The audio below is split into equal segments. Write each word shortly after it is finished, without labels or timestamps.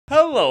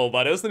Hello,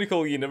 buddies in the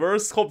whole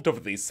universe, hopped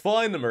of this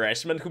fine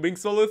Irishman who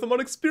brings value to my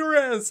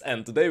experience,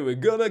 and today we're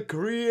gonna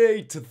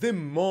create the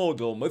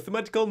model,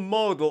 mathematical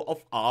model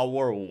of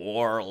our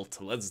world.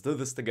 Let's do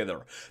this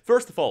together.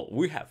 First of all,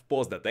 we have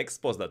pos.x,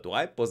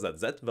 pos.y,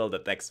 pos.z,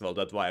 val.x,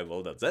 val.y,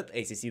 val.z,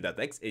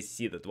 acc.x,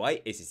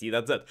 acc.y,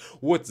 acc.z.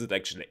 What's it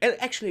actually? And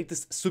actually it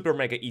is super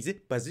mega easy.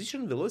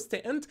 Position,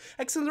 velocity and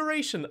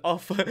acceleration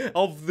of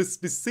the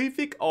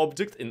specific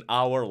object in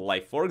our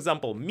life. For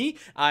example, me,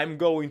 I'm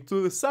going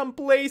to some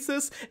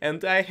places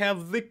and I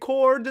have the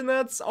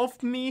coordinates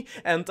of me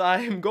and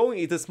I am going,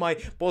 it is my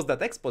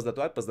pos.x,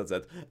 pos.y, pos.z,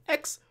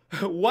 x,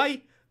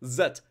 y,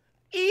 z.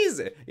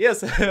 Easy!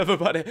 Yes,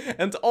 everybody.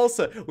 And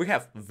also, we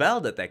have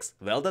val.x,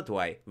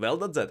 val.y,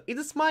 val.z. It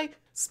is my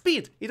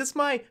speed, it is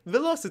my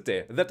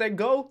velocity that I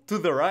go to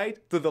the right,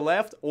 to the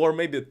left, or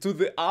maybe to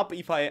the up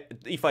if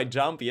I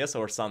jump, yes,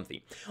 or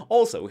something.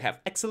 Also, we have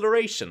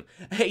acceleration,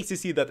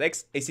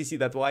 acc.x,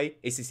 acc.y,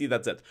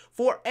 acc.z.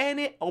 For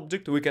any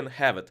object we can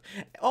have it.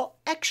 Oh,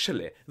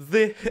 actually,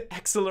 the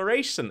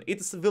acceleration, it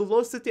is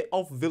velocity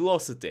of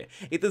velocity.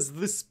 It is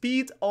the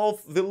speed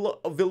of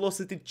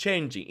velocity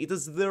changing. It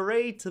is the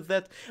rate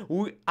that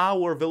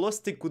our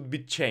velocity could be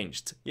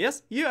changed.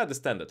 Yes, you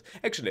understand it.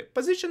 Actually,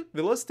 position,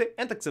 velocity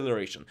and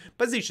acceleration.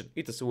 Position,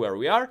 it is where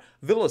we are.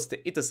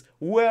 Velocity, it is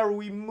where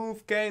we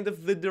move, kind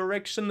of the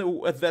direction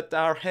that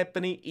are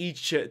happening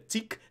each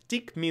tick.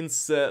 Tick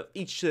means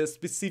each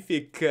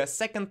specific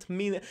second,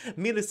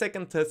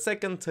 millisecond,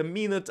 second,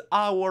 minute,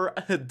 hour,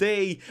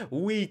 day,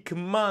 week,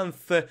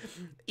 month,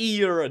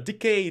 year,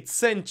 decade,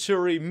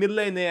 century,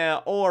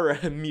 millennia, or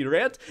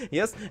myriad.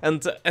 Yes,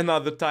 and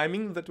another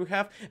timing that we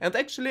have. And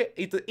actually,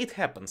 it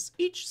happens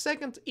each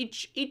second,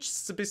 each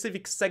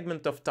specific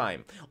segment of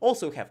time.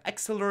 Also, we have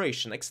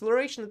acceleration.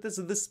 Acceleration, it is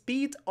the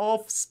speed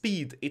of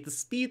speed. It is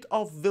speed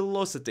of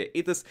velocity.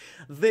 It is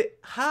the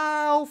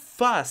how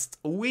fast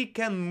we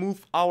can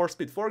move our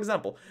speed. For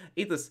example,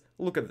 it is,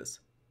 look at this.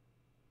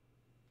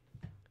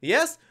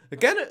 Yes,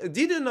 did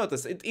you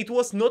notice it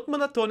was not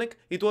monotonic,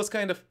 it was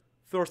kind of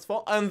first of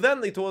all, and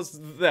then it was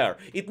there.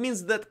 It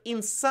means that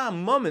in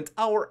some moment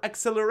our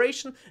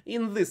acceleration,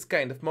 in this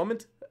kind of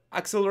moment,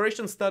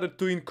 acceleration started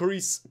to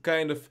increase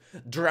kind of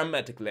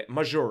dramatically,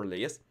 majorly.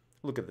 Yes,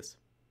 look at this.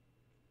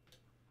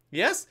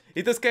 Yes,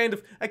 it is kind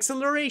of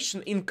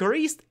acceleration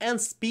increased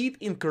and speed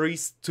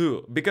increased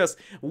too, because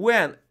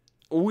when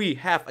we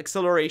have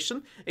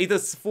acceleration, it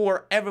is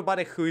for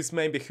everybody who is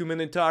maybe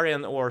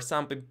humanitarian or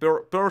something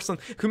person.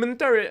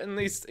 Humanitarian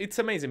is, it's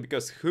amazing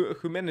because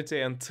humanity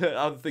and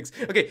other things.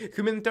 Okay,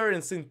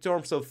 humanitarians in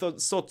terms of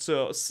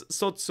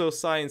socio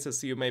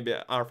sciences, you maybe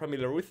are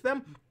familiar with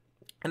them.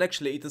 And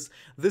actually, it is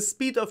the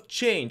speed of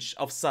change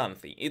of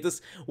something. It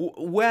is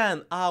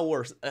when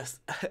our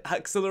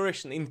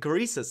acceleration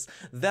increases,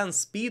 then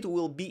speed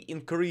will be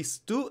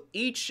increased to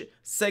each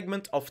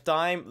segment of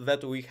time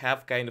that we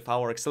have kind of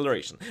our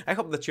acceleration. I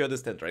hope that you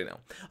understand right now.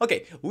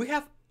 Okay, we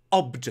have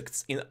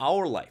objects in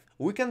our life.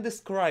 We can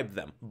describe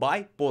them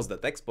by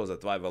pos.x,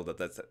 pos.y,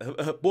 val.z,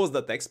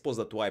 pos.x,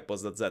 pos.y,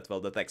 pos.z,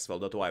 val.x,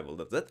 val.y,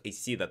 val.z,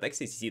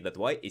 acc.x,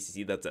 acc.y,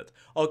 acc.z.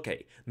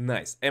 Okay,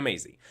 nice,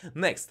 amazing.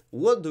 Next,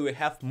 what do we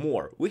have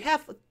more? We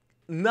have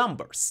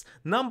numbers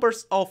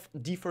of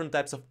different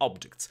types of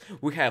objects.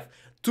 We have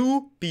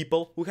 2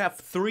 people, we have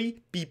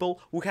 3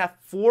 people, we have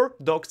 4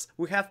 dogs,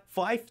 we have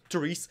 5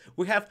 trees,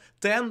 we have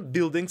 10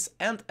 buildings,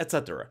 and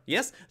etc.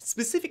 Yes,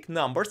 specific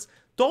numbers,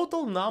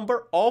 total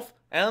number of,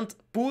 and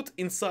put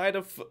inside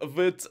of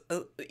it,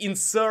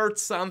 insert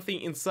something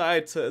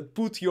inside,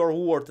 put your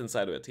word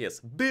inside of it. Yes,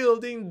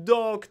 building,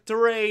 dog,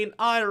 train,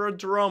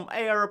 aerodrome,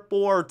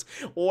 airport,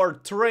 or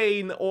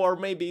train, or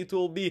maybe it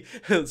will be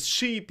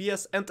sheep,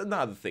 yes, and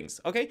other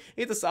things. Okay,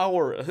 it is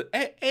our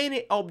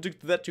any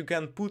object that you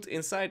can put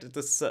inside. It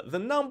is the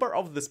number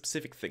of the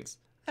specific things.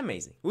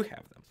 Amazing, we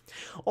have them.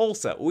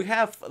 Also, we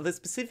have the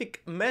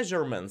specific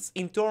measurements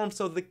in terms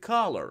of the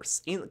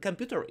colors. In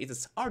computer, it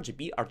is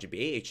RGB,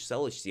 RGBA,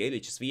 HSL, HCL,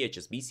 HSV,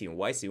 HSB,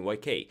 CMY,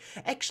 CMYK.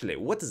 Actually,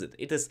 what is it?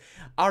 It is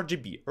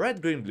RGB,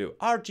 red, green, blue,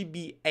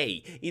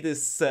 RGBA. It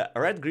is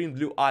red, green,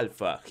 blue,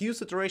 alpha, hue,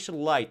 saturation,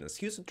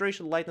 lightness,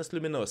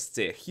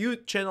 luminosity, hue,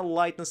 channel,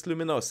 lightness,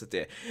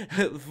 luminosity,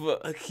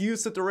 hue,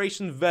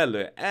 saturation,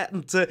 value,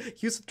 and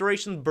hue,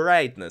 saturation,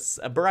 brightness,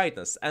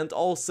 and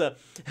also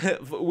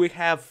we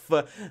have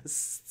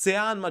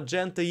cyan,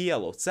 magenta,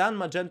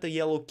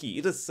 yellow key.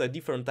 It is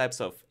different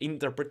types of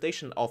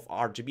interpretation of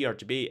RGB,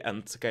 RGBA,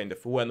 and kind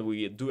of when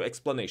we do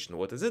explanation,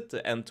 what is it,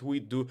 and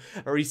we do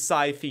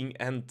reciphering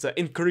and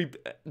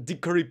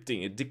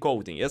decrypting,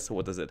 decoding, yes,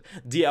 what is it,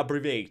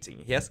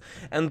 de-abbreviating, yes,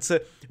 and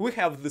we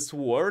have these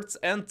words,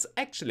 and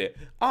actually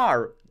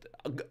are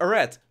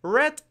red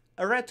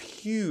red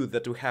hue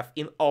that we have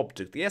in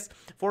object, yes?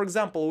 For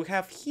example, we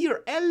have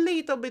here a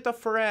little bit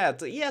of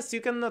red, yes,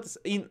 you can notice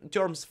in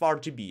terms of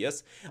RGB,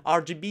 yes?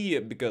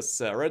 RGB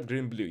because red,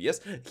 green, blue, yes?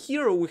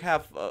 Here we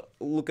have,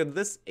 look at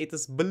this, it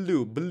is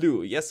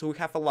blue, yes, we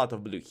have a lot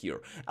of blue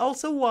here.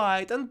 Also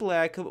white and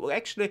black,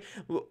 actually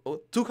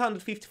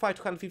 255,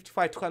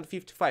 255,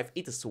 255,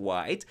 it is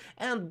white,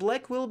 and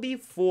black will be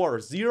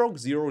 4000,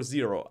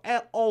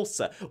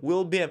 also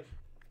will be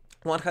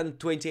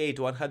 128,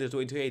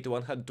 128,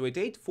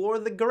 128 for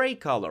the gray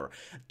color.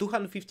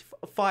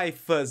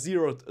 255,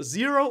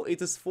 0,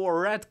 it is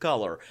for red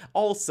color.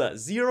 Also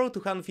 0,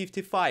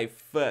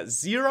 255,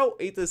 0,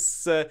 it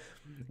is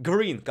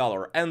green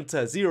color. And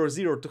 0,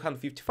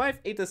 255,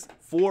 it is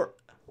for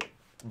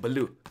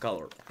blue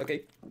color.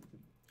 Okay,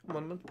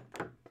 one minute.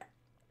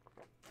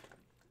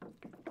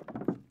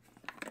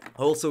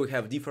 Also, we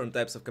have different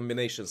types of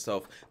combinations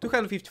of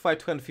 255,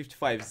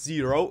 255,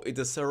 0, it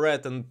is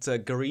red and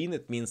green,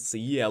 it means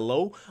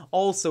yellow.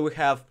 Also, we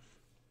have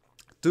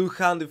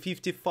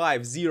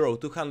 255, 0,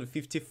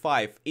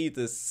 255, it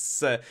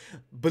is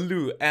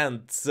blue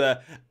and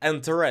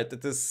red,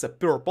 it is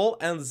purple,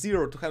 and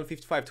 0,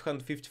 255,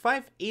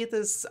 255, it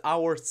is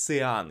our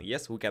cyan,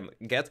 yes, we can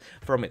get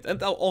from it.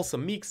 And I'll also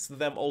mix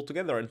them all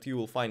together and you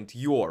will find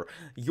your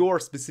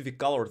specific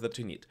color that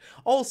you need.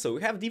 Also,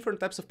 we have different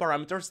types of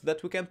parameters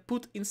that we can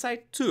put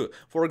inside too.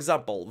 For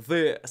example,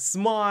 the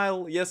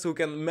smile, yes, we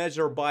can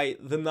measure by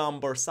the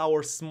numbers,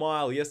 our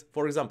smile, yes,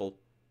 for example,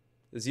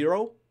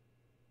 0,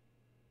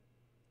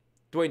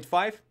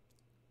 25,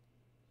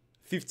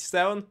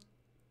 57,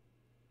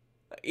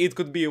 it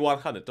could be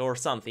 100 or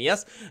something,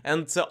 yes,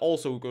 and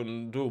also we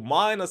can do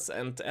minus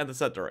and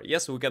etc.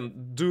 Yes, we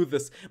can do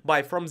this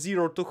by from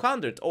 0 to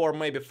 100 or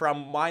maybe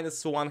from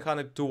minus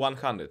 100 to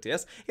 100,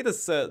 yes. It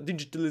is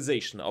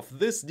digitalization of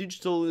this.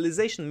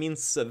 Digitalization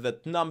means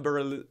that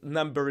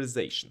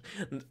numberization,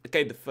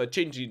 kind of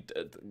changing,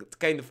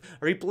 kind of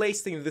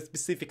replacing the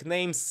specific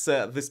names,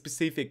 the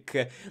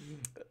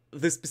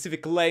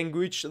specific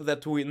language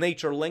that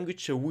nature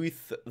language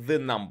with the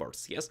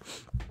numbers, yes.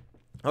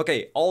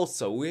 Okay,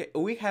 also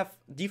we have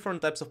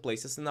different types of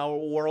places in our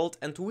world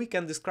and we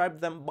can describe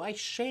them by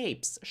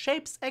shapes.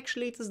 Shapes,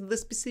 actually, it is the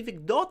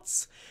specific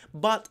dots,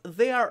 but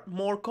they are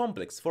more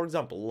complex. For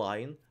example,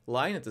 line,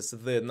 it is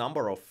the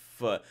number of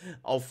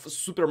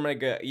super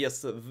mega,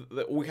 yes,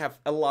 we have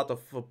a lot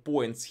of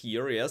points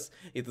here, yes,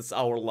 it is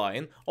our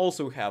line.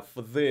 Also we have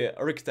the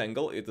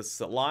rectangle, it is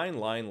line,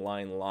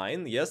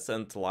 yes,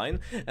 and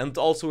line. And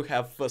also we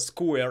have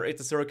square, it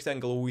is a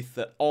rectangle with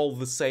all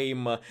the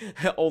same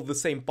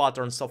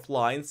patterns of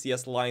lines,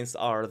 yes, lines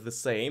are the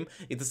same,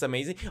 it is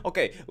amazing.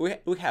 Okay, we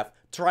have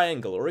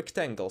triangle,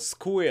 rectangle,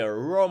 square,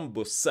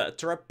 rhombus,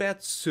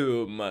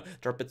 trapezoid,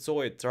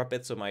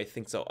 I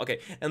think so, okay,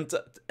 and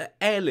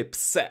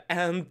ellipse,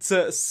 and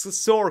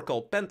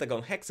circle,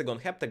 pentagon, hexagon,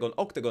 heptagon,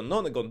 octagon,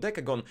 nonagon,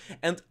 decagon,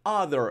 and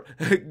other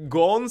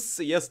gons,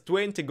 yes,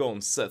 20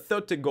 gons,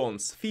 30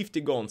 gons,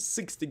 50 gons,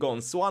 60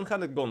 gons,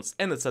 100 gons,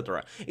 and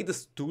etc. It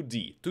is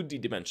 2D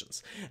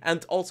dimensions.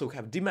 And also we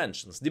have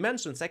dimensions.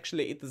 Dimensions,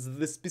 actually, it is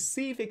the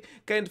specific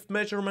kind of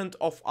measurement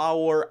of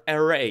our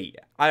array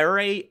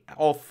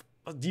of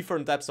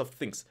different types of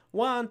things.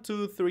 1,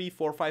 2, 3,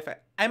 4, 5.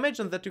 I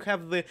imagine that you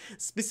have the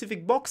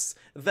specific box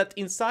that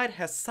inside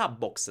has sub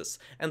boxes,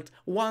 and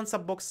one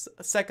sub box,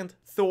 second,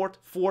 third,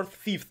 fourth,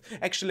 fifth,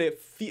 actually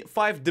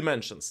 5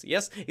 dimensions.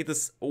 Yes, it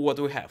is what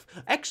we have.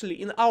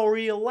 Actually, in our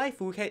real life,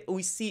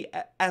 we see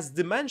as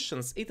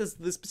dimensions, it is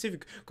the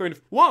specific kind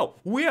of, wow,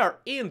 we are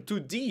in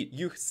 2D.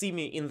 You see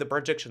me in the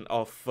projection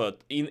of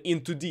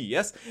in 2D,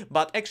 yes,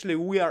 but actually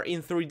we are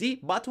in 3D,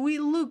 but we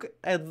look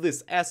at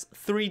this as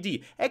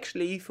 3D.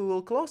 Actually, if we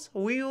will close,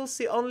 we will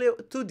see only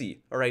 2D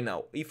right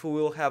now. If we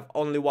will have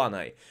only one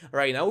eye,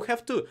 right now we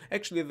have two.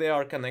 Actually, they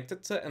are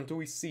connected, and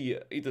we see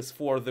it is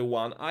for the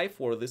one eye,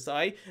 for this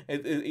eye,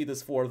 it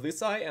is for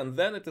this eye, and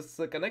then it is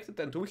connected,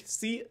 and we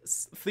see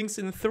things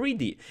in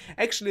 3D.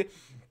 Actually,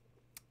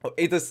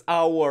 it is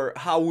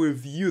how we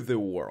view the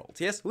world.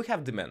 Yes, we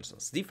have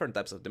dimensions, different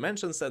types of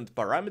dimensions and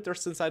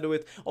parameters inside of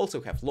it. Also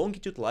we have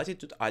longitude,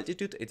 latitude,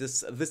 altitude. It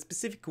is the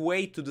specific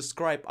way to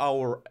describe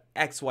our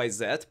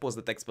XYZ,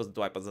 positive X, positive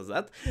Y,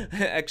 positive Z,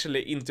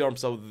 actually in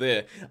terms of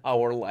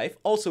our life.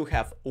 Also we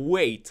have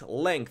weight,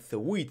 length,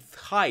 width,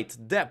 height,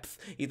 depth.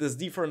 It is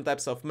different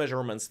types of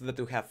measurements that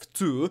we have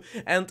too.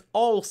 And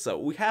also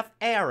we have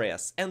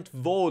areas and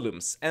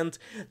volumes and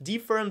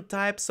different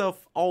types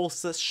of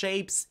also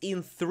shapes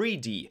in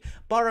 3D.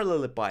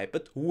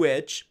 Parallelepiped,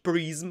 wedge,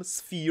 prism,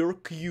 sphere,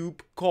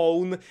 cube,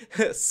 cone,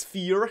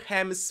 sphere,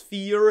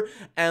 hemisphere,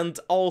 and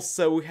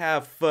also we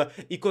have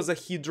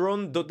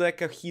icosahedron,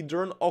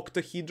 dodecahedron,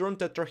 octahedron,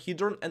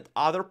 tetrahedron, and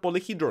other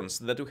polyhedrons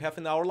that we have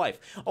in our life.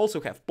 Also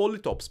we have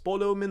polytopes,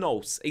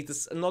 polyominoes. It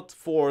is not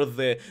for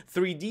the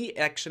 3D,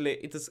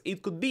 actually,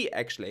 it could be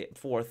actually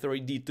for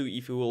 3D too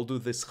if you will do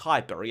this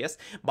hyper, yes?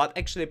 But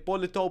actually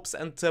polytopes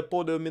and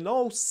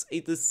polyominoes,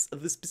 it is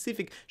the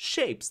specific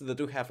shapes that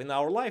we have in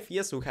our life.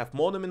 Yes, we have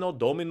monomino,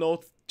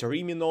 domino,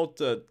 trimino,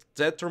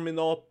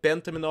 tetramino,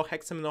 pentamino,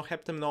 hexamino,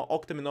 heptamino,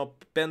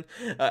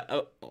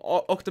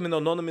 octamino,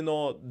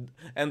 nonomino,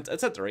 and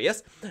etc.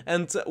 Yes,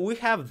 and we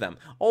have them.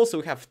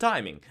 Also, we have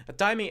timing.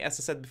 Timing, as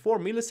I said before,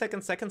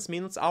 milliseconds, seconds,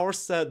 minutes,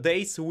 hours,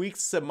 days,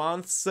 weeks,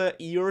 months,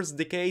 years,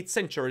 decades,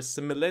 centuries,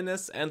 millennia,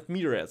 and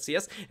myriads.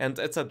 Yes, and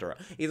etc.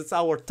 It is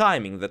our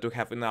timing that we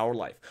have in our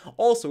life.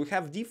 Also, we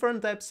have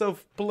different types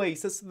of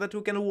places that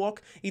we can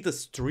walk. It is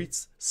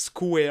streets,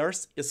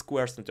 squares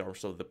in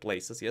terms of the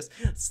places. Yes,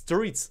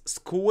 streets,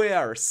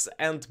 squares,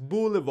 and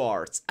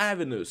boulevards,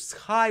 avenues,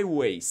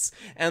 highways,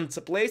 and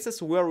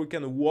places where we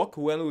can walk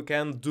when we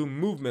can do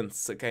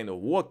movements, kind of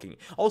walking.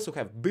 Also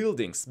have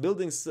buildings.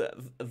 Buildings,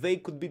 they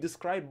could be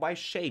described by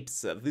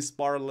shapes, these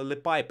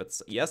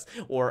parallelepipeds, yes,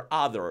 or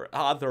other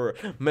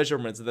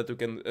measurements that we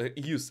can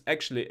use.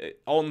 Actually,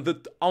 on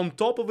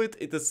top of it,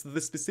 it is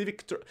the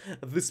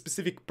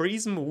specific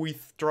prism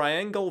with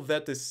triangle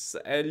that is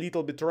a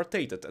little bit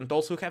rotated, and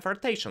also have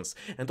rotations,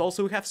 and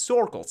also we have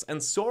circles,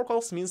 and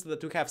circles means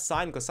that we have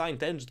sine, cosine,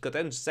 tangent,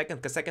 cotangent,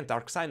 secant, cosecant,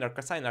 arcsine,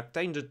 arccosine,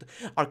 arctangent,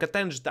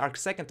 arcotangent,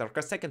 arcsecant,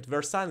 arcsecant,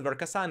 versine,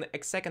 vercosine,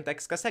 xsecant,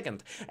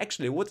 xcosecant.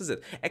 Actually, what is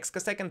it?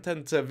 Xcosecant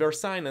and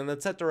versine and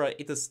etc.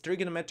 It is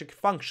trigonometric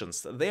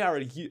functions. They are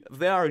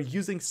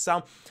using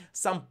some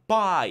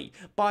pi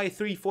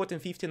 3, 14,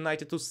 15,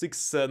 92,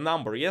 6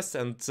 number, yes,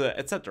 and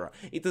etc.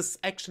 It is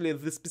actually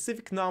the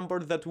specific number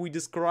that we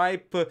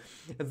describe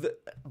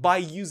by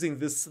using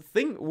this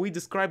thing. We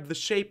describe the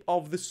shape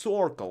of the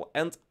circle,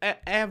 and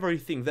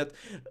everything that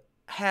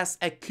has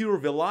a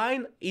curvy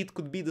line, it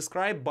could be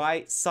described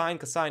by sine,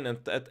 cosine,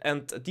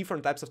 and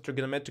different types of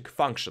trigonometric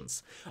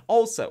functions.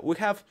 Also, we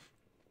have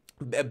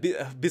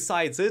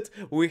besides it,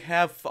 we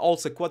have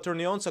also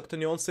quaternions,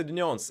 octonions,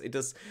 sedenions. It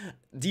is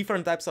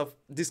different types of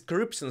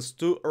descriptions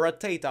to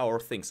rotate our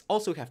things.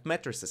 Also we have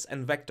matrices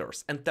and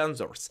vectors and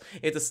tensors.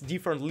 It is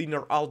different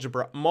linear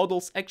algebra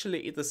models.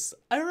 Actually, it is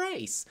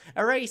arrays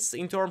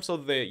in terms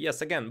of the,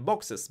 yes, again,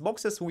 boxes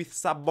with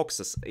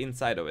sub-boxes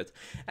inside of it.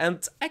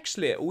 And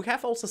actually, we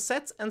have also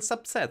sets and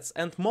subsets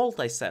and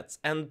multi-sets,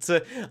 and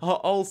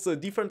also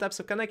different types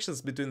of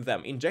connections between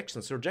them.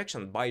 Injection,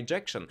 surjection,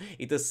 bijection.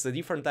 It is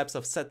different types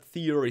of set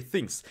theory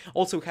things.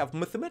 Also we have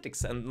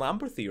mathematics and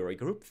number theory,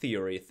 group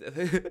theory,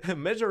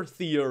 measure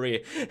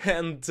theory,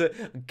 and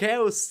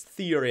chaos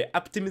theory,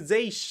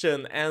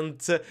 optimization,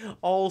 and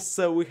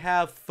also we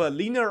have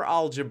linear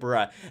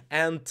algebra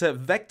and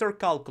vector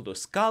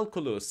calculus,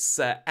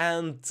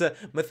 and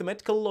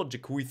mathematical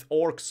logic with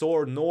or,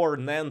 xor, nor,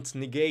 nand,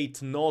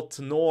 negate, not,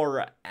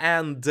 nor,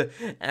 and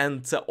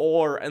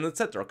or, and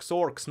etc.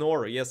 xor,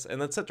 xnor, yes,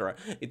 and etc.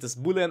 It is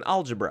Boolean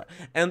algebra.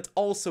 And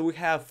also we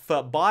have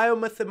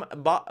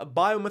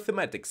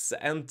biomathematics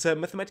and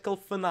mathematical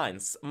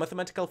finance,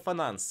 mathematical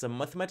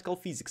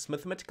physics,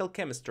 mathematical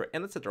chemistry,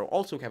 and etc.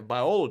 Also we have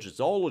biology,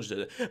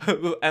 zoology,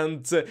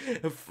 and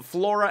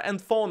flora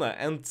and fauna,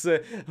 and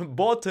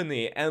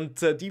botany, and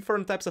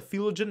different types of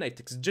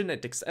phylogenetics,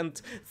 genetics,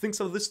 and things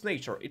of this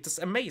nature. It is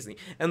amazing.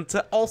 And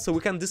also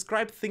we can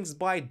describe things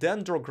by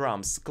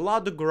dendrograms,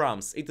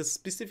 cladograms. It is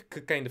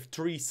specific kind of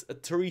tree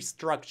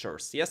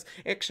structures. Yes,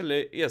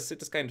 actually, yes,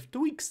 it is kind of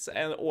twigs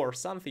or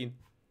something.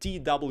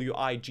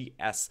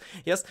 TWIGS,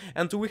 yes,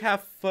 and we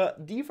have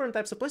different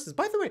types of places.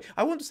 By the way,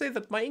 I want to say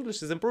that my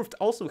English is improved.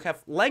 Also, we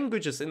have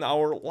languages in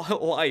our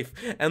life,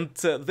 and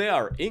they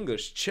are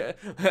English,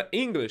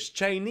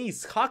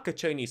 Chinese, Hakka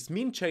Chinese,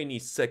 Min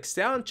Chinese,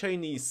 Xian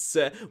Chinese,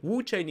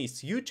 Wu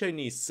Chinese, Yu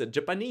Chinese,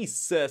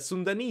 Japanese,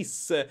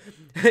 Sundanese,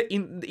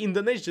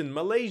 Indonesian,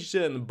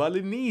 Malaysian,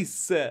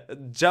 Balinese,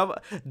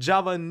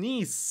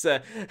 Javanese,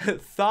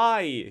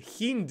 Thai,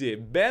 Hindi,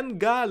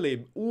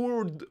 Bengali,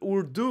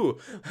 Urdu,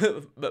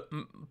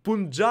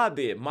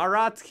 Punjabi,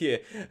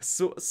 Marathi,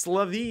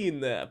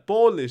 Slovene,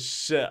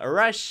 Polish,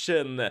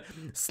 Russian,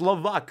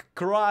 Slovak,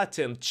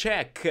 Croatian,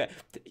 Czech,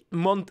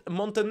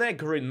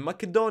 Montenegrin,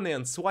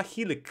 Macedonian,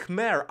 Swahili,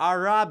 Khmer,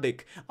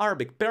 Arabic,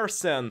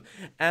 Persian,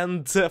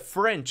 and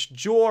French,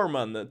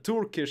 German,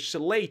 Turkish,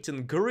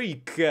 Latin,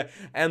 Greek,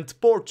 and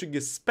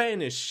Portuguese,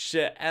 Spanish,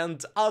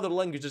 and other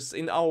languages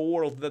in our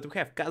world that we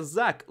have,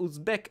 Kazakh,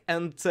 Uzbek,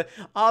 and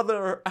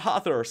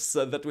others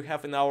that we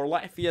have in our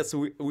life. Yes,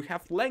 we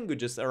have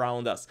languages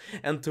around us,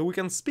 and we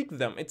can speak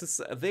them.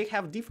 They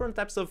have different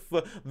types of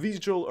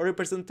visual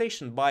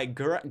representation by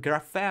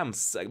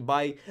graphemes,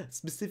 by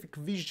specific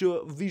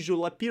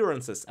visual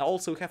appearances.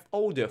 Also we have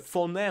audio,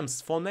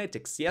 phonemes,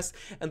 phonetics, yes,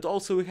 and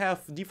also we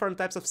have different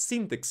types of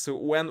syntax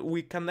when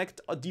we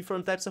connect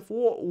different types of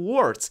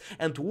words,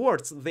 and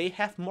words, they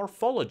have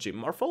morphology,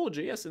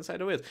 yes,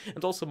 inside of it,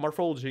 and also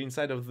morphology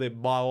inside of the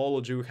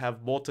biology. We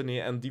have botany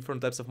and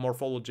different types of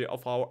morphology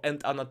of our,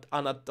 and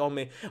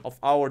anatomy of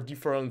our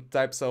different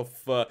types of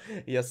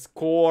yes,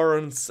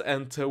 corns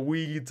and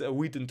wheat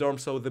in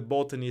terms of the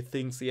botany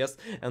things, yes,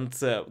 and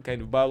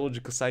kind of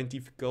biological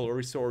scientific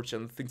research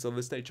and things of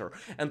this nature.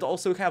 And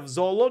also have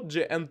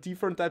zoology and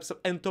different types of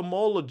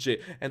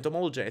entomology.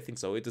 Entomology, I think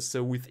so, it is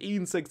with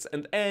insects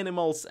and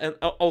animals, and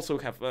also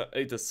have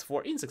it is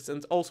for insects,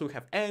 and also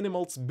have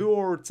animals,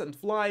 birds and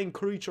flying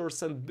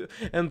creatures and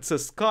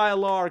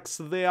skylarks,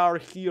 they are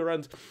here,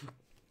 and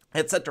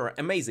etc.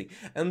 Amazing.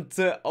 And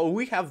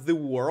we have the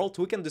world,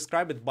 we can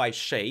describe it by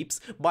shapes,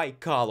 by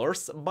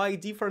colors, by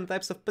different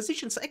types of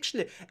positions.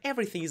 Actually,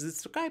 everything is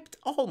described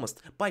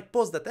almost by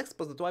pos.x,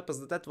 pos.y,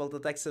 pos.z,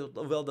 val.x,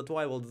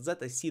 val.y, val.z,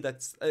 I see that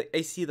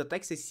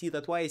x, I see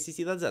that y, I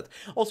see that z.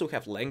 Also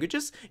have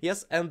languages,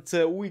 yes, and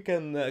we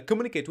can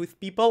communicate with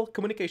people.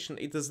 Communication,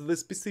 it is the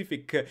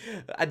specific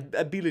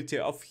ability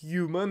of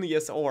human,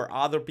 yes, or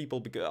other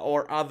people,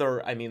 or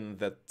other, I mean,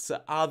 that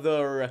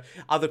other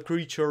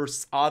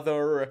creatures,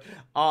 other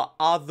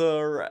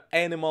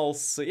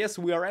animals. Yes,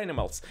 we are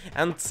animals,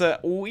 and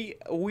we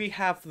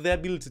have the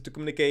ability to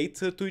communicate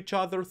to each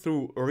other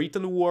through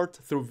written word,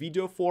 through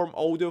video form,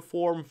 audio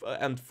form,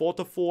 and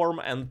photo form,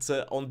 and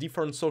on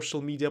different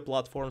social media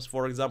platforms,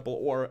 for example,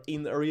 or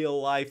in real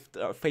life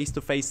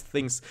face-to-face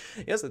things.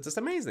 Yes, it is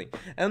amazing,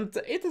 and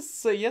it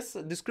is yes,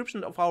 a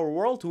description of our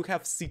world. We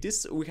have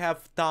cities, we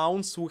have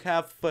towns, we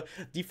have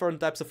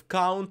different types of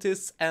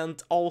counties,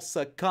 and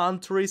also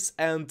countries,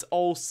 and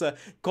also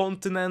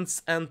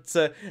continents, and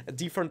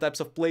different types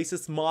of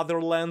places,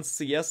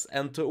 motherlands, yes,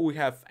 and we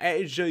have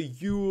Asia,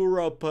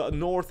 Europe,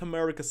 North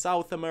America,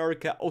 South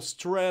America,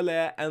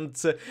 Australia,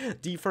 and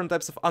different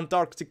types of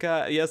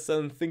Antarctica, yes,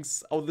 and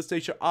things of this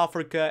nature,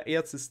 Africa,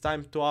 yes, it's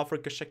time to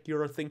Africa,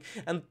 Shakira thing,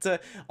 and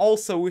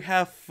also we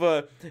have,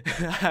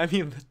 I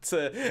mean, that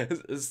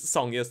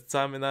song, yes,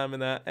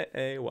 Tsamina,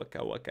 hey,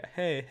 waka waka,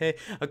 hey,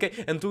 okay,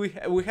 and we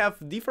have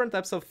different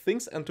types of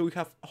things, and we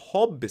have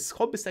hobbies.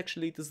 Hobbies,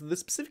 actually, it is the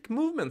specific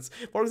movements.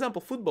 For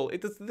example, football,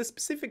 it is the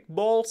specific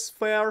ball,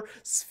 sphere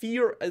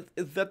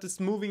that is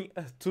moving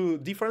to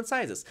different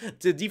sizes,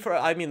 to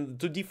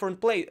different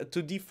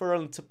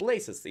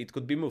places it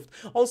could be moved.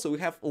 Also, we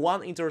have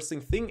one interesting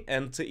thing,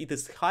 and it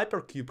is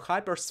hypercube,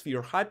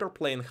 hypersphere,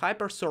 hyperplane,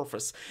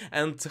 hypersurface,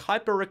 and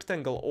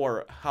hyperrectangle,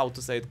 or how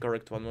to say it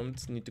correct. One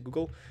moment, need to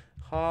Google.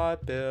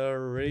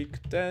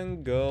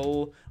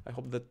 Hyperrectangle. I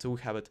hope that we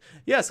have it.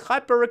 Yes,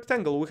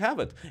 hyperrectangle, we have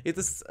it. It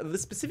is the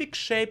specific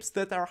shapes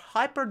that are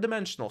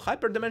hyperdimensional.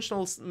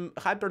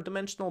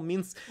 Hyperdimensional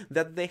means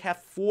that they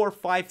have 4,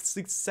 5,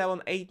 6,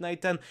 7, 8, 9,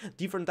 10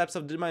 different types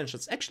of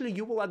dimensions. Actually,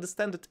 you will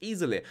understand it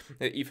easily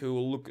if you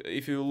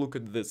look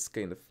at this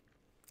kind of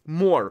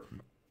more.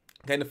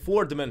 Kind of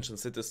 4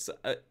 dimensions. It is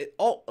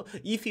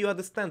if you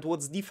understand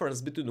what's the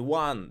difference between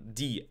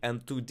 1D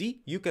and 2D,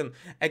 you can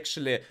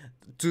actually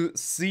to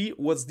see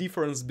what's the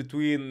difference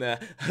between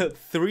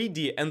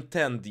 3D and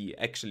 10D.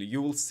 Actually,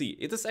 you will see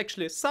it is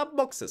actually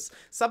sub-boxes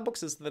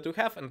that you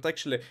have, and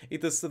actually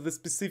it is the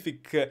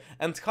specific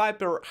and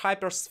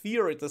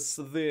hypersphere. It is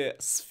the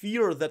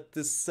sphere that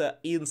is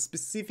in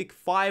specific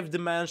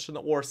 5-dimension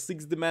or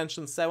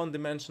 6-dimension,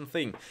 7-dimension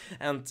thing,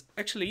 and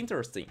actually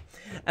interesting.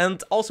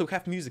 And also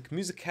have music.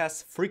 Music has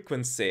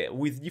frequency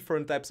with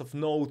different types of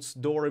notes,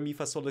 do, re, mi,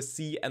 fa, sol, la,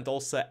 si, and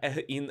also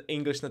in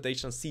English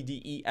notation C,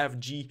 D, E, F,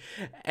 G,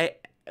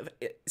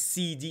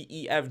 C, D,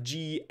 E, F,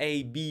 G,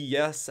 A, B,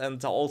 yes,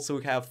 and also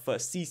we have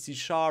C, C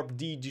sharp,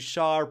 D, G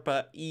sharp,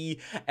 E,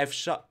 F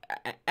sharp,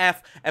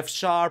 F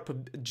sharp,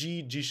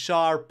 G, G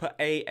sharp,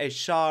 A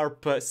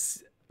sharp,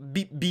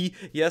 B,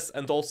 yes,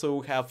 and also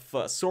we have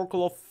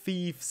circle of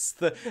fifths,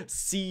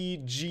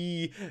 C,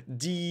 G,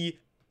 D,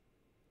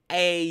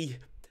 A,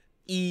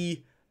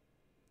 E,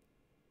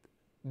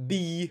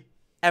 B,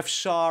 F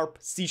sharp,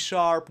 C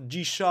sharp,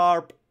 G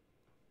sharp,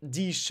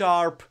 D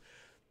sharp,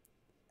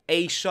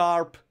 A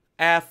sharp,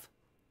 F,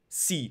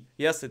 C.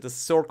 Yes, it is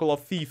circle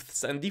of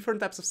fifths and different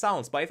types of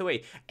sounds. By the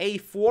way,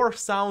 A4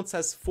 sounds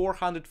as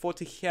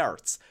 440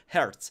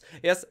 hertz.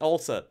 Yes,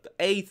 also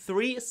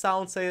A3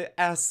 sounds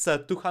as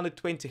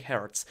 220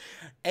 hertz.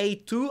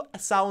 A2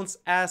 sounds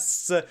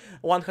as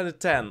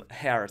 110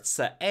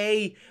 hertz.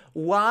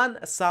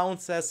 A1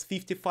 sounds as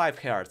 55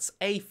 hertz.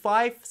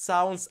 A5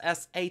 sounds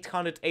as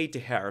 880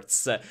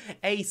 hertz.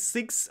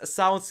 A6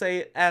 sounds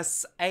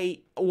as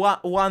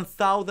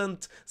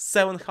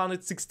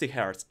 1760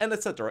 hertz, and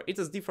etc. It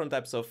is different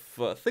types of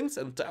things,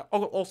 and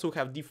also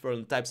have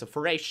different types of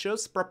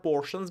ratios,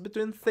 proportions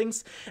between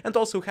things, and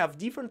also have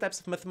different types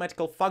of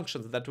mathematical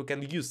functions that we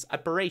can use.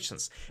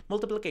 Operations,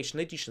 multiplication,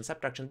 addition,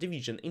 subtraction,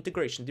 division,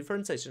 integration,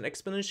 differentiation,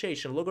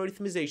 exponentiation,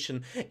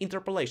 logarithmization,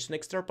 interpolation,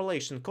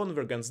 extrapolation,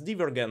 convergence,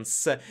 divergence,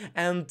 divergence,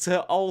 and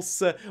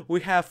also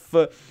we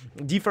have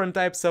different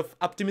types of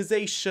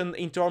optimization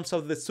in terms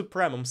of the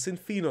supremums,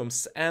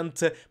 infiniums, and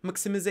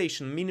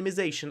maximization,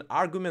 minimization,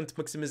 argument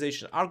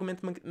maximization,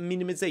 argument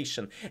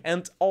minimization,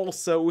 and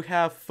also we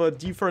have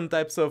different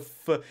types of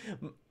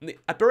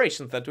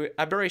aberrations that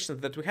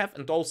we have,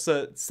 and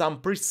also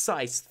some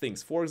precise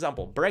things. For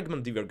example,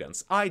 Bregman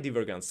divergence, I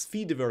divergence,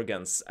 phi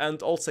divergence,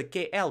 and also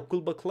KL,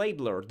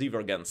 Kullback-Leibler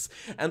divergence.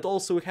 And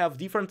also we have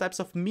different types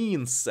of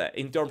means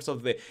in terms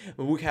of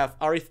we have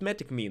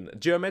arithmetic mean,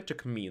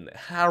 geometric mean,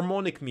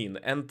 harmonic mean,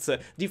 and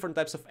different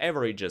types of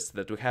averages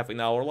that we have in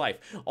our life,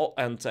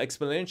 and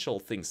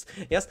exponential things.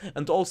 Yes,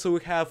 and also we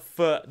have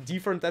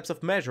different types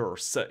of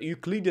measures: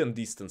 Euclidean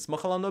distance,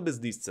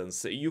 Mahalanobis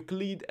distance,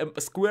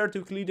 squared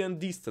Euclidean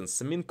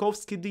distance,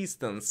 Minkowski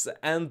distance,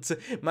 and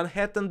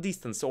Manhattan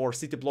distance, or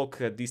city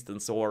block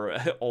distance, or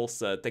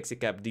also taxi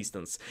cab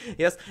distance.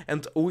 Yes,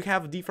 and we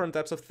have different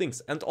types of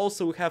things, and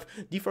also we have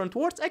different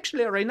words.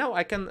 Actually, right now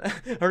I can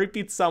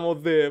repeat some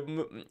of the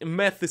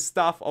mathy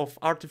stuff of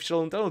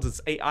artificial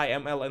intelligence: AI,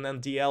 ML,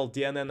 NNDL,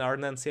 DNN,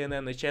 RNN,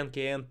 CNN, HN,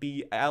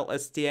 KNP,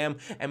 LSTM,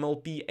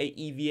 MLP,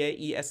 AEVA,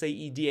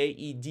 ESAE,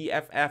 DAE,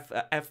 DFF,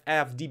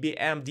 FF,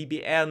 DBM,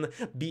 DBN,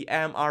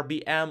 BM,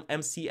 RBM,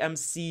 MC,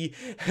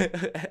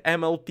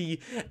 MLP,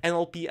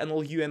 NLP,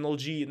 NLU,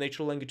 NLG,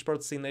 natural language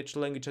processing,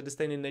 natural language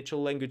understanding,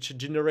 natural language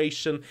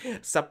generation,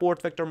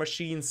 support vector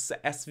machines,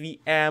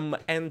 SVM,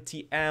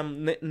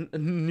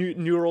 NTM,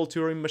 neural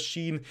Turing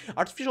machine,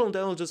 artificial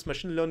intelligence,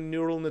 machine learning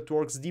neural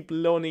networks, deep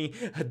learning,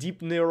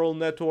 deep neural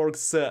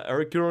networks,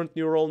 recurrent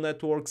neural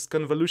networks,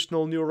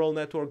 convolutional neural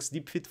networks,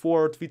 deep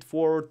feed-forward,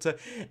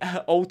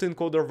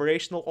 autoencoder,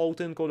 variational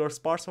autoencoder,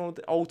 sparse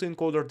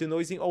autoencoder,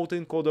 denoising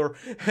autoencoder,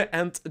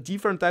 and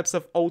different types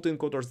of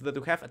autoencoders that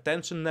we have: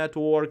 attention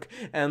network,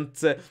 and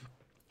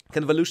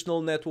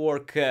convolutional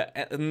network,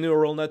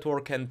 neural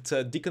network, and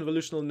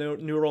deconvolutional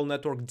neural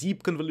network,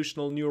 deep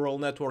convolutional neural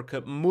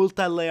network,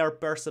 multi-layer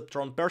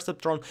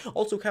perceptron.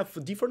 Also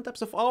have different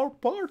types of our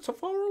parts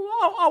of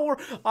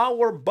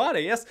our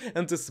body, yes,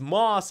 and this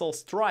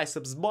muscles,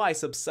 triceps,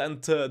 biceps,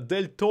 and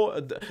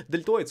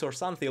deltoids or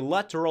something,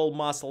 lateral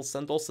muscles,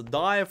 and also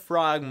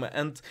diaphragm,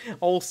 and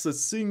also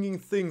singing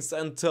things,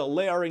 and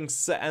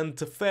larynx, and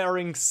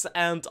pharynx,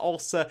 and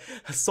also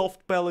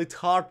soft palate,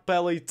 hard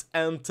palate,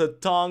 and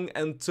tongue,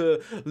 and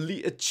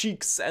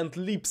cheeks and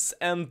lips,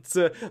 and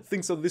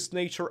things of this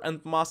nature, and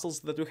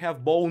muscles that we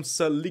have, bones,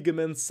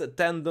 ligaments,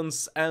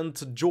 tendons,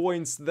 and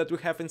joints that we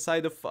have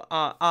inside of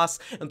us,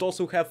 and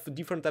also have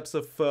different types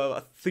of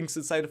things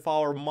inside of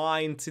our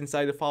mind,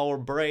 inside of our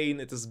brain.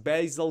 It is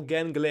basal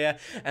ganglia,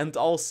 and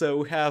also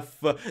we have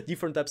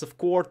different types of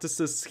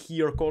cortices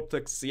here,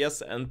 cortex,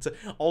 yes, and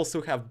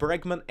also have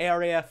Bregman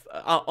area,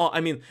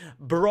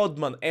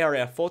 Brodmann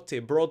area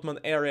 40, Brodmann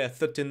area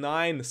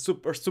 39,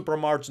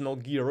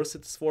 supramarginal gyrus,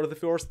 it's for the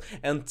first,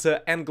 and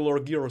angular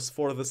gyrus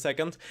for the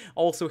second.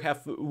 Also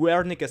have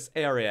Wernicke's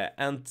area,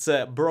 and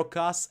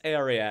Broca's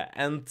area,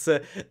 and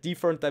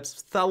different types of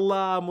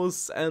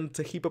thalamus, and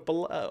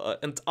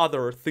and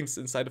other things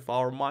inside of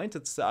our mind.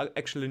 It's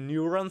actually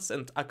neurons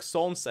and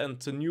axons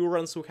and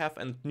neurons we have,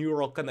 and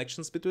neural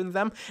connections between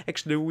them.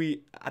 Actually,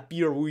 we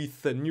appear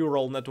with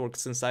neural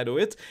networks inside of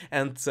it,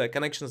 and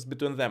connections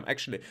between them.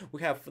 Actually,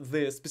 we have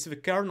the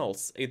specific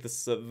kernels. It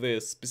is the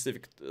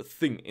specific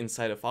thing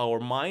inside of our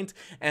mind,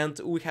 and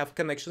we have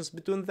connections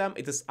between them.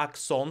 It is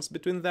axons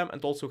between them,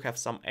 and also have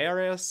some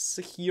areas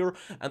here,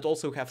 and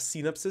also have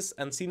synapses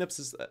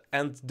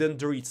and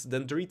dendrites.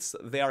 Dendrites,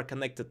 they are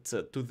connected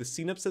to the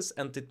synapses,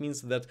 and it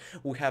means that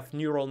we have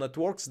neural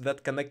networks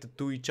that connected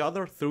to each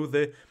other through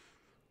the...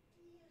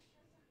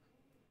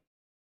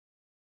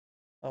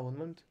 Oh, 1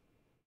 moment.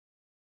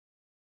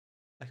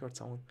 I heard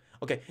someone.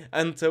 Okay,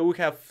 and we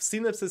have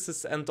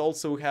synapses, and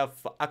also we have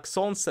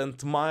axons and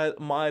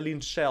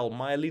myelin shell.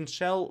 Myelin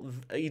shell,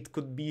 it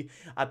could be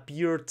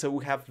appeared,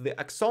 we have the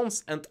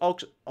axons, and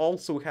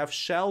also we have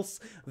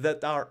shells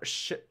that are,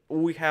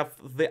 we have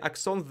the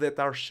axons that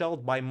are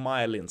shelled by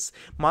myelins.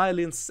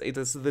 Myelins, it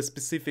is the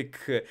specific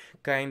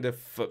kind of...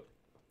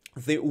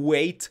 the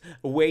weight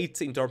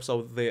in terms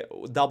of the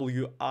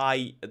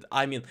WEIGHT,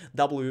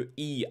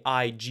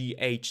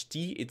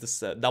 it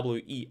is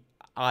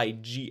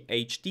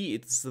WEIGHT,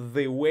 it's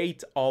the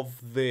weight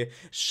of the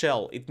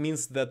shell. It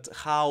means that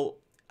how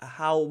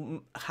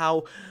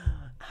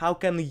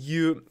can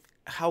you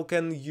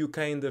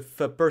kind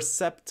of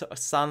percept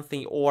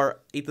something,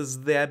 or it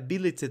is the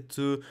ability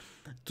to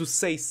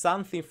say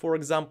something. For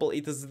example,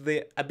 it is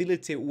the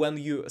ability when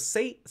you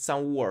say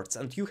some words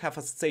and you have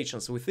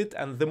associations with it,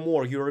 and the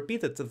more you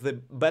repeat it,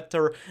 the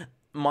better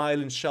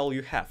myelin shell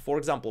you have. For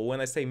example,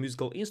 when I say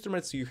musical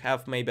instruments, you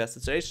have maybe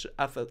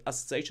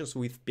associations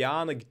with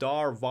piano,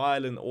 guitar,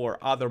 violin, or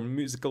other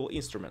musical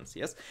instruments,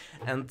 yes?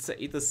 And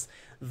it is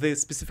the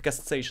specific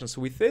associations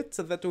with it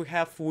that we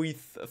have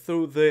with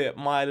through the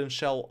myelin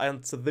shell,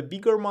 and the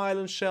bigger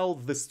myelin shell,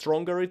 the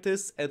stronger it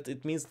is, and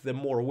it means the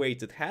more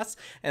weight it has,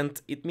 and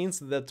it means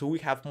that we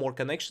have more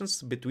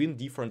connections between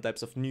different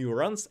types of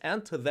neurons,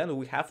 and then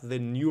we have the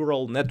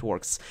neural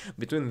networks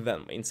between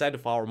them inside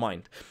of our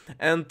mind.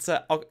 And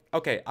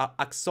okay,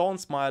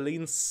 axons,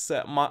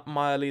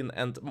 myelin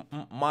and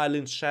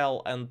myelin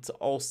shell, and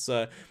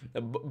also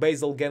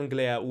basal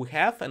ganglia we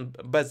have, and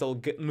basal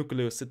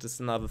nucleus, it is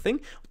another thing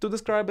to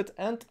describe it.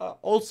 And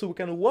also we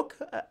can walk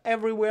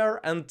everywhere,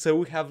 and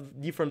we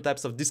have different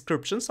types of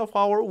descriptions of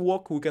our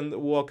walk. We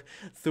can walk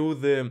through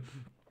the,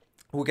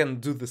 we can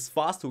do this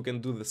fast, we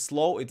can do this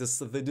slow. It is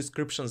the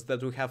descriptions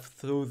that we have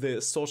through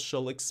the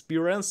social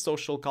experience,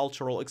 social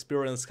cultural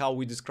experience, how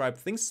we describe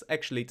things.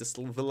 Actually, it is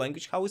the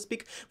language how we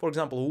speak. For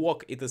example,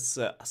 walk, it is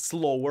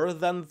slower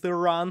than the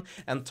run,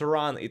 and to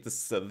run, it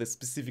is the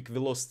specific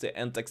velocity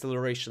and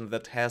acceleration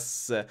that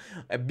has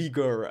a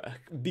bigger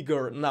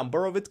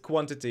number of it.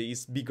 Quantity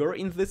is bigger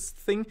in this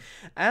thing,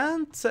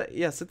 and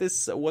yes, it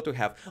is what we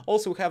have.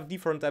 Also, we have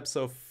different types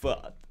of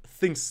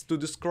things to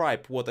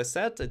describe what I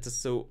said. It is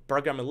so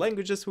programming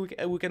languages we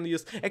can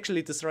use. Actually,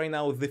 it is right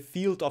now the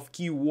field of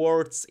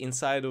keywords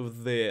inside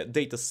of the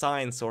data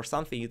science or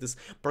something. It is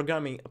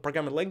programming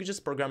languages,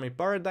 programming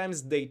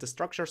paradigms, data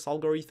structures,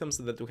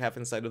 algorithms that we have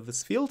inside of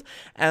this field.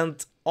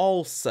 And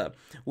also,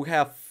 we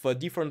have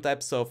different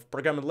types of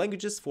programming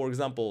languages, for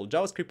example,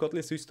 JavaScript,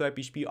 Kotlin, Swift,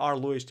 PHP, R,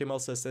 Lua, HTML,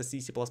 CSS, C,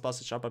 C++,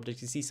 Sharp,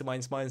 Objective-C, C++,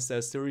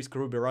 Asterisk,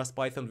 Ruby, Rust,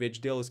 Python,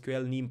 VHDL,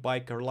 SQL, NIM, Py,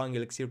 Erlang,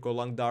 Elixir,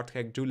 Golang, Dart,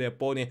 Hack, Julia,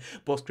 Pony,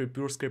 PostScript,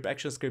 PureScript,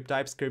 ActionScript,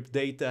 TypeScript,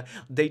 Data,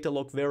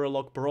 Datalog,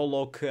 Verilog,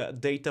 Prolog,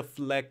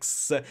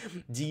 Dataflex,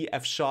 D,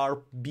 F#,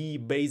 B,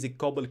 Basic,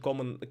 COBOL,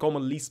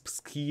 Common Lisp,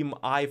 Scheme,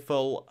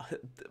 Eiffel,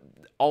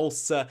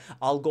 also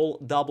Algol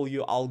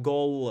W,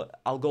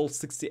 Algol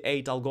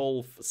 68,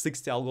 Algol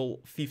 60, Algol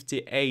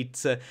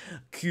 58,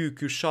 Q,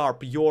 Q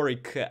Sharp,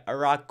 Yorick,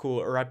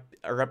 Raku,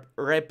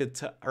 Rapid,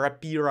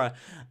 Rapira,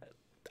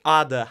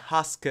 Ada,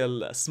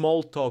 Haskell,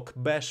 Smalltalk,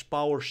 Bash,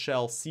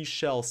 PowerShell, C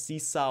Shell, C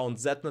Sound,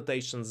 Z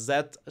Notation,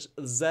 Z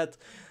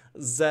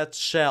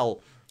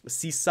Shell,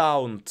 C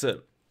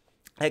Sound,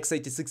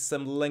 x86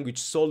 assembly language,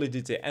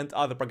 Solidity, and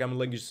other programming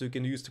languages you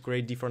can use to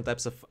create different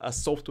types of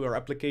software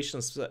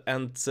applications,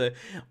 and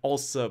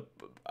also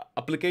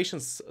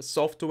applications,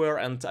 software,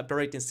 and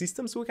operating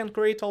systems we can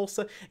create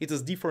also. It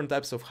is different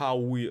types of how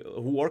we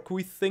work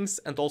with things,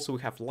 and also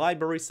we have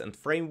libraries and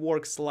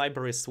frameworks.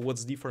 Libraries,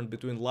 what's different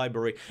between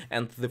library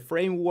and the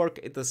framework?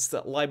 It is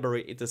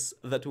library, it is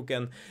that we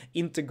can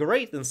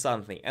integrate in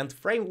something, and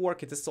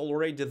framework, it is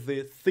already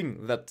the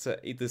thing that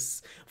it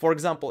is. For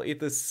example,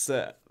 it is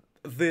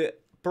the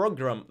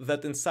program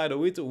that inside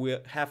of it we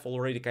have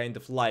already kind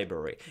of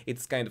library.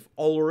 It's kind of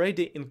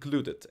already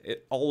included,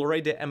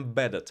 already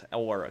embedded,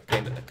 or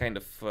kind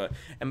of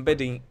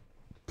embedding.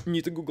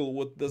 Need to Google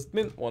what does it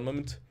mean. One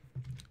moment.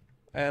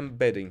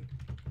 Embedding.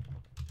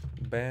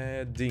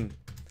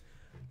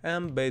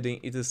 Embedding.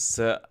 It is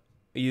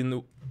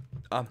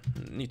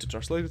need to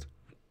translate it.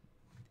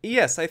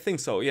 Yes, I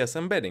think so. Yes,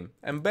 embedding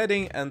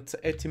and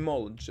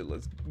etymology.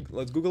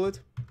 Let's Google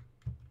it.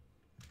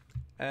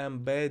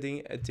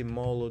 Embedding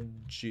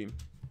etymology.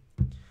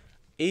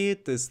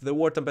 It is the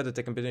word embedded,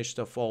 a combination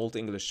of Old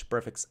English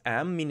prefix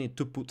 "am", meaning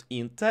to put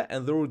into,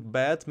 and the root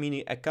 "bed",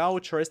 meaning a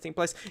couch, resting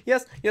place.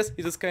 Yes,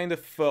 it is kind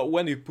of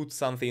when you put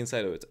something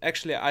inside of it.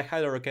 Actually, I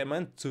highly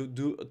recommend to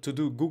do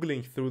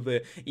googling through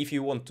the, if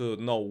you want to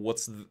know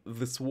what's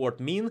this word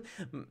mean,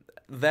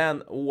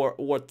 then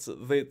what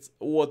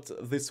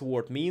this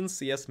word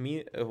means. Yes,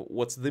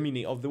 what's the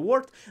meaning of the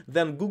word?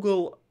 Then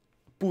Google,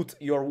 put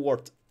your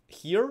word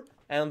here,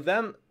 and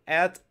then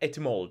add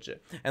etymology,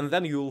 and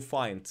then you'll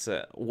find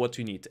what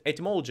you need.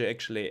 Etymology,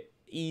 actually,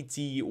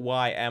 etymology.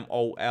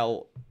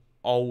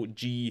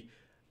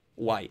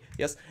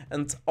 Yes,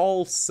 and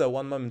also,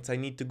 one moment, I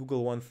need to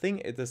Google one thing.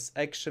 It is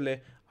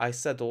actually, I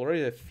said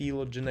already,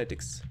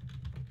 phylogenetics.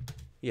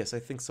 Yes, I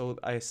think so.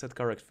 I said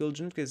correct.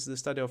 Phylogenetics is the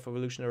study of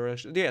evolutionary.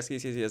 Yes.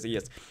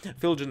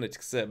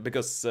 Phylogenetics,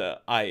 because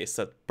I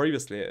said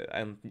previously,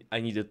 and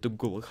I needed to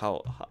Google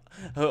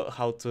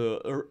how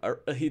to.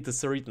 It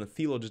is written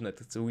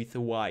phylogenetics with a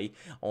Y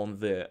on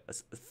the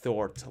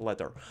third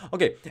letter.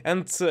 Okay,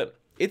 and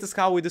it is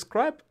how we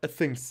describe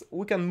things.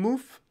 We can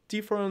move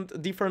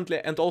differently,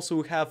 and also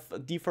we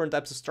have different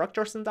types of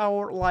structures in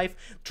our life: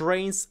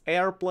 trains,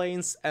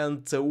 airplanes,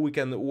 and we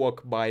can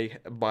walk by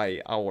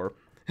our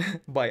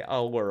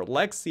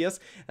legs. Yes,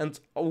 and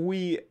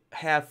we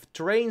have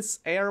trains,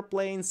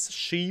 airplanes,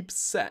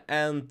 ships,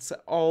 and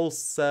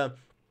also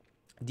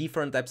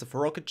different types of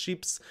rocket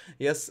ships.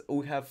 Yes,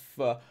 we have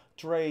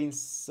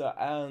trains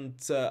and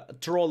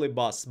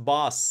trolleybus,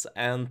 bus,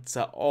 and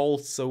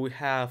also we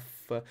have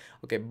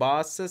okay,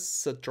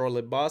 buses,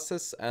 trolley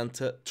buses,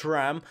 and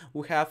tram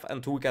we have,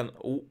 and we can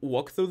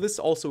walk through this.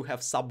 Also we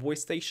have subway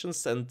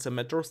stations and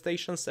metro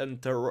stations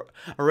and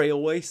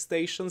railway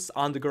stations,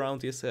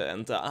 underground, yes,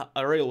 and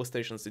railway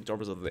stations in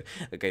terms of the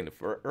kind of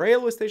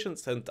railway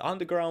stations and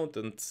underground,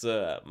 and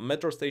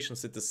metro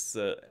stations, it is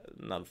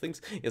another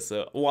things. Yes,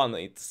 one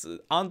it's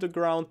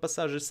underground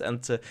passages,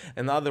 and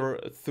another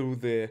through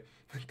the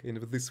kind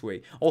of this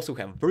way. Also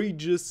have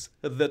bridges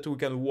that we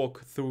can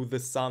walk through the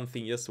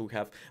something. Yes, we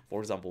have,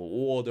 for example,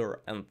 water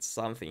and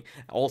something.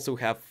 Also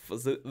have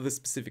the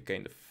specific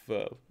kind of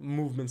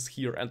movements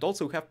here, and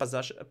also have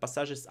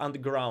passages,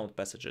 underground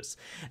passages,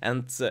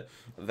 and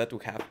that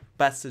we have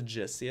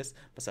passages, yes,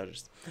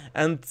 passages,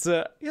 and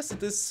yes,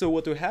 it is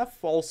what we have.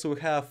 Also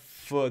have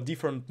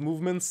different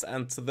movements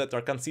and that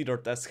are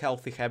considered as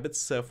healthy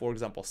habits, for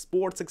example,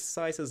 sports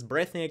exercises,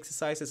 breathing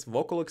exercises,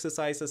 vocal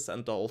exercises,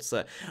 and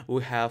also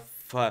we have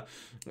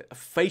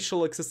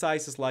facial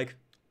exercises like,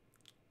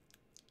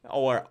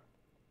 or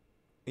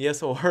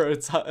yes, or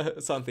it's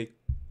something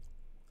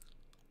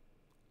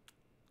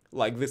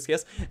like this,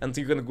 yes, and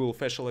you can Google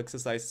facial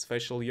exercises,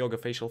 facial yoga,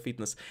 facial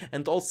fitness,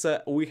 and also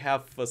we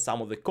have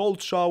some of the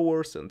cold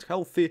showers and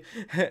healthy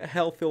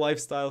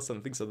lifestyles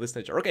and things of this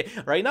nature. Okay,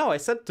 right now I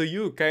said to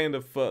you kind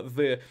of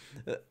the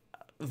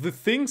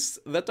things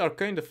that are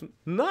kind of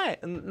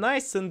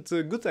nice and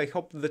good. I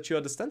hope that you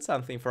understand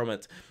something from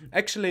it.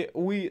 Actually,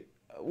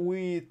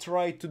 we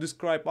try to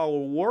describe our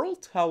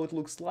world, how it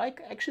looks like.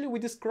 Actually, we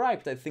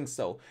described, I think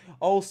so.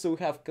 Also,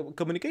 we have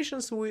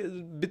communications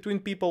between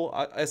people,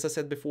 as I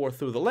said before,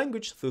 through the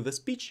language, through the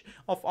speech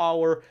of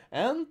our,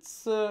 and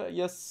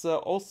yes,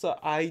 also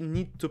I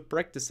need to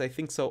practice, I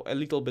think so, a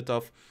little bit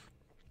of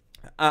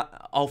I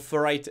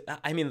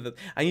mean that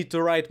I need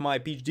to write my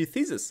PhD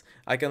thesis.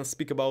 I can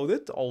speak about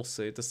it.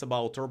 Also, it is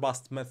about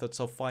robust methods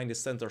of finding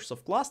centers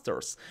of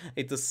clusters.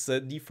 It is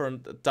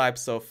different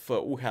types of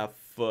we have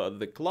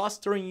the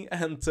clustering,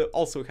 and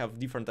also have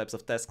different types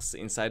of tasks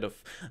inside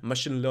of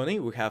machine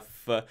learning. We have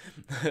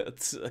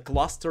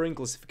clustering,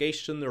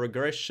 classification,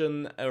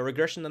 regression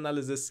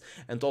analysis,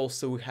 and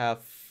also we have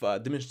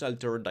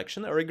dimensionality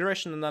reduction.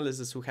 Regression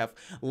analysis, we have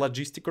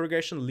logistic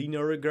regression,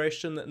 linear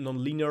regression,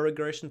 non-linear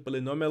regression,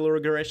 polynomial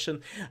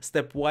regression,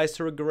 stepwise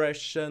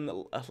regression,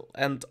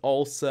 and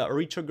also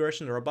rich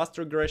regression, robust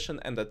regression,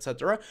 and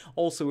etc.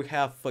 Also, we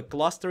have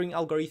clustering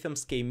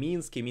algorithms,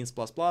 k-means, k-means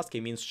plus plus,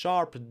 k-means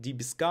sharp,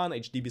 dbscan,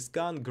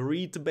 hdbscan,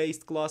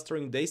 grid-based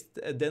clustering,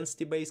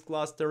 density-based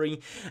clustering,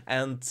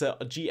 and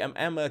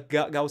GMM,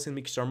 Gaussian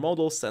mixture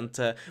models, and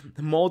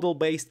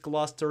model-based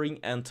clustering,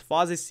 and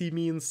fuzzy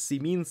c-means,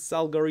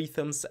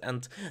 algorithms,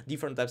 and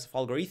different types of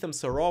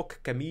algorithms, ROC,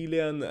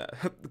 chameleon,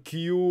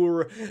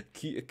 cure,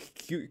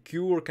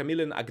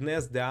 chameleon,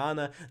 Agnes,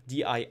 Diana,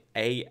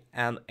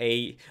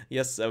 DIANA,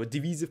 yes,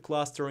 divisive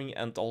clustering,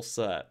 and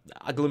also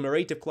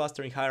agglomerative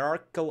clustering,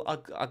 hierarchical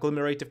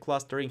agglomerative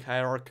clustering,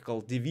 hierarchical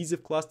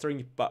divisive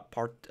clustering,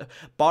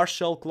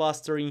 partial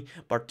clustering,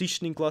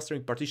 partitioning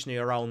clustering, partitioning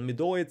around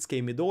midoids,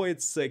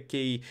 k-midoids,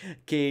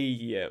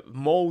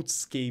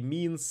 k-modes,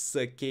 k-means,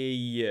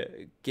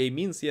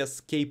 k-means, yes,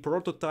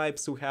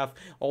 k-prototypes. We have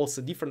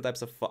also different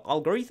types of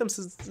algorithms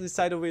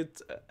inside of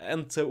it,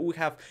 and we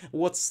have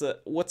what's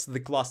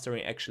the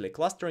clustering actually.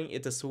 Clustering,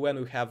 it is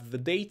when we have the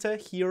data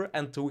here,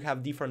 and we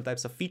have different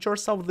types of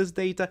features of this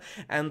data,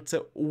 and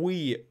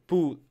we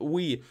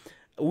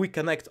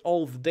connect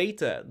all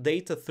the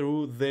data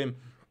through the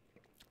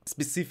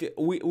specific,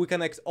 we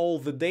connect all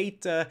the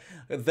data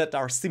that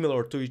are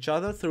similar to each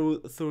other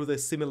through the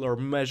similar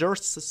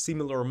measures,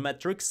 similar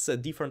metrics,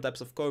 different types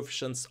of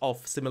coefficients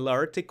of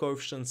similarity,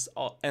 coefficients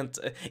and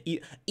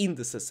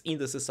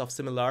indices of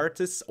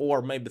similarities,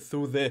 or maybe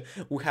through the,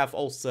 we have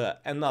also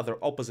another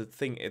opposite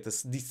thing, it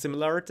is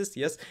dissimilarities,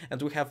 yes,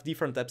 and we have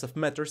different types of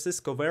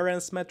matrices,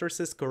 covariance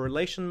matrices,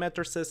 correlation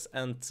matrices,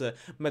 and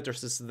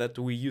matrices that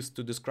we use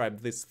to describe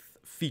these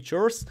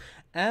features.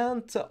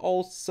 And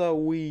also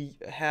we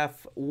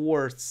have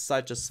words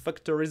such as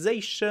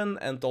factorization,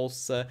 and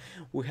also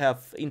we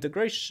have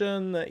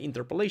integration,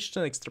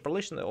 interpolation,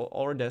 extrapolation,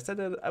 already I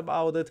said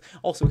about it.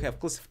 Also we have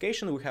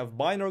classification, we have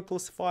binary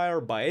classifier,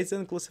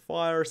 Bayesian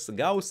classifiers,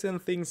 Gaussian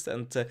things,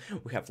 and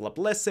we have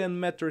Laplacian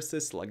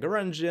matrices,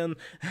 Lagrangian,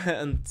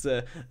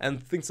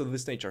 and things of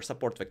this nature,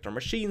 support vector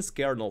machines,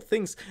 kernel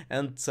things,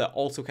 and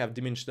also have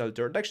dimensionality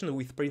reduction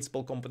with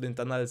principal component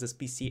analysis,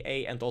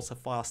 PCA, and also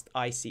fast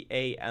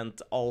ICA, and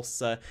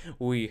also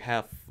we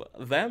have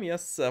them,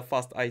 yes,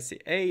 fast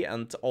ICA,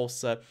 and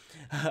also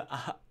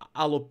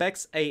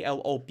ALOPEX,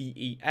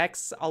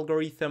 ALOPEX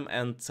algorithm,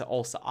 and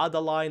also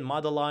Adaline,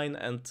 Madaline,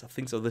 and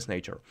things of this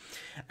nature.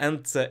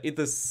 And it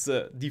is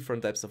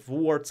different types of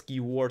words,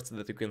 keywords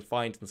that you can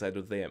find inside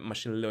of the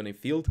machine learning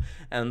field.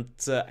 And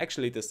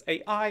actually it is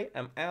AI,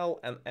 ML,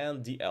 and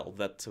NDL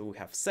that we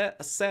have set,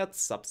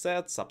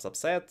 subset,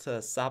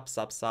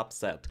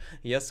 subset.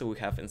 Yes, we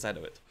have inside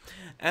of it.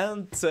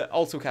 And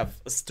also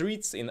have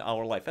streets in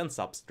our life and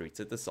substreets.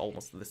 It is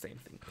almost the same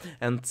thing.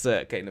 And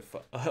kind of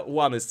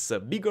one is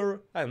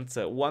bigger and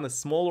one is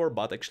smaller,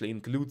 but actually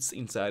includes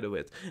inside of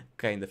it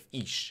kind of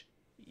each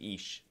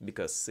ish,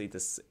 because it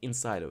is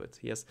inside of it.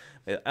 Yes.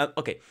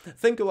 Okay,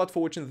 thank you a lot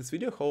for watching this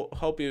video.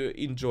 Hope you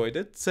enjoyed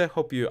it.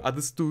 Hope you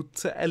understood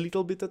a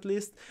little bit at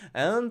least,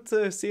 and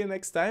see you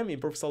next time.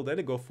 Improve all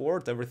day, go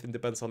forward, everything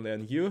depends only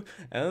on you,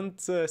 and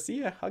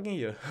see ya, hugging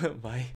you. Bye.